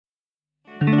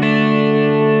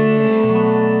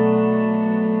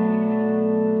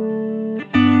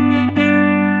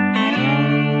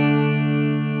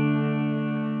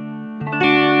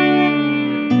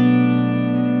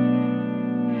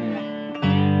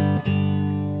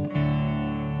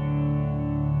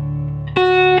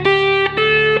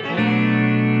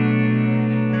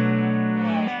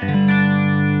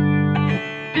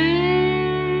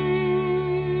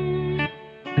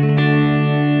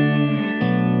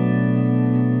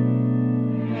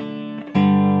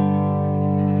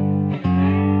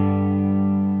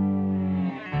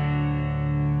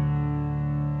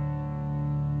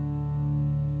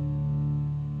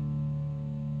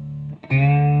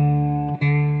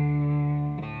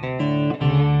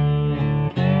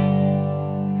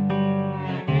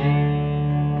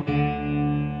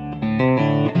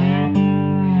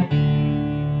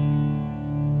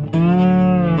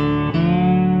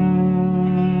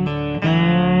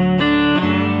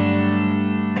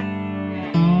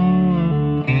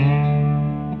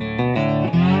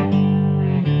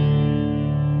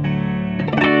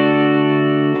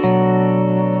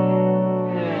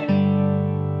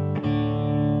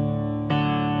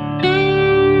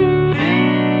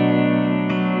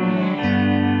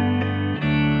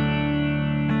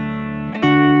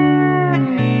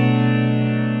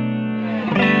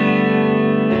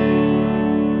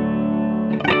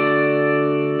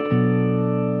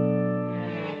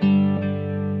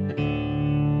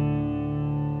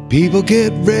People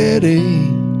get ready,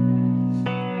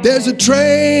 there's a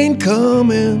train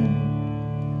coming,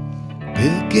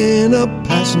 picking up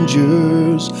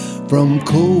passengers from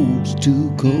coast to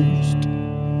coast.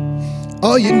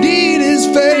 All you need is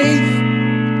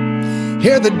faith,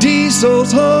 hear the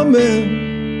diesels humming.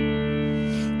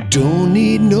 Don't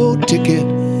need no ticket,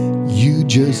 you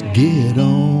just get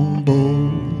on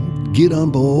board, get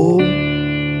on board.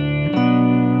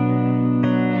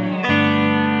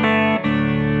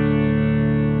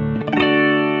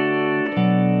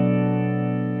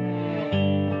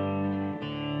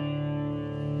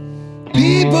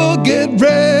 People get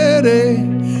ready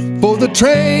for the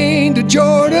train to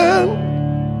Jordan.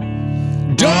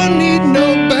 Don't need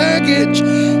no baggage,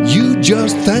 you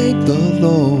just thank the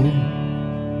Lord.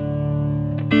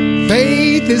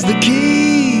 Faith is the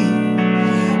key,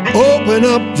 open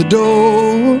up the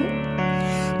door.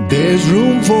 There's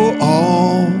room for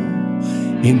all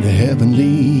in the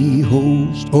heavenly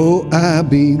host. Oh, I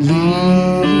believe,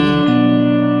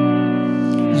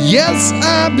 yes,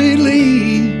 I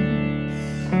believe.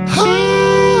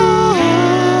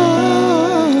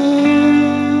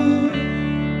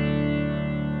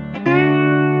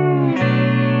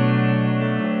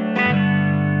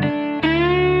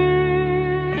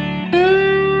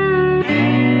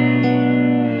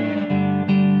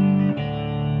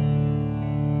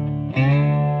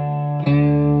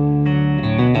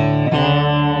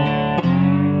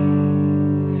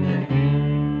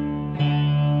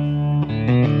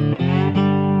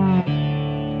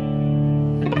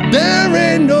 There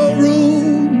ain't no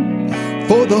room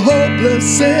for the hopeless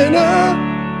sinner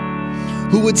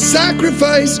who would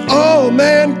sacrifice all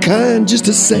mankind just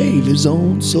to save his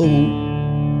own soul.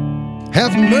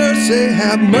 Have mercy,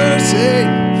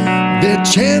 their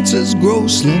chances grow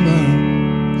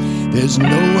slimmer. There's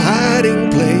no hiding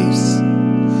place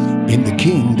in the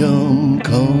kingdom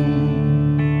come.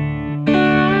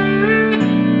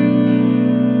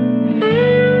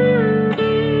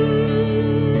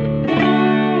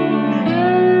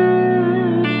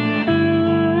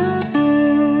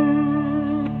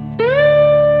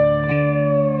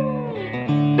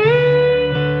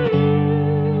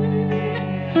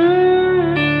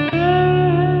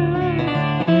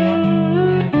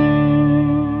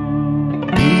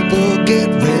 Get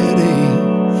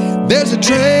ready, there's a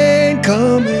train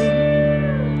coming,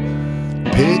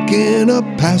 picking up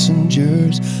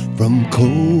passengers from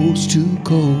coast to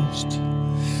coast.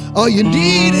 All you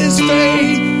need is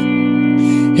faith,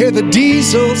 hear the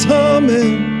diesels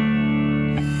humming.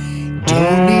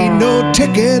 Don't need no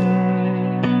ticket,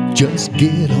 just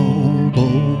get on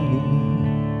board.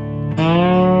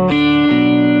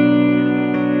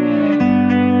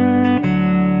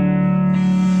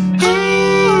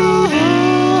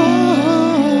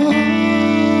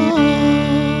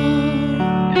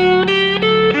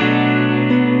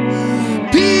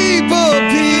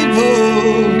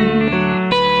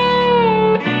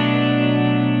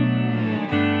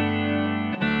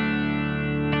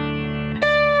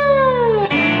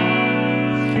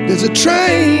 There's a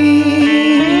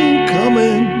train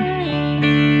coming,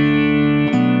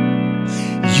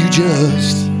 you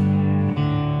just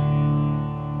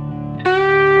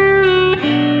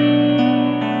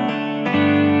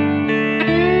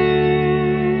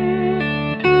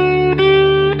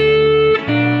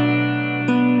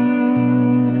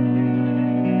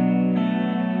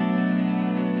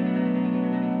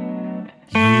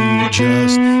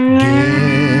get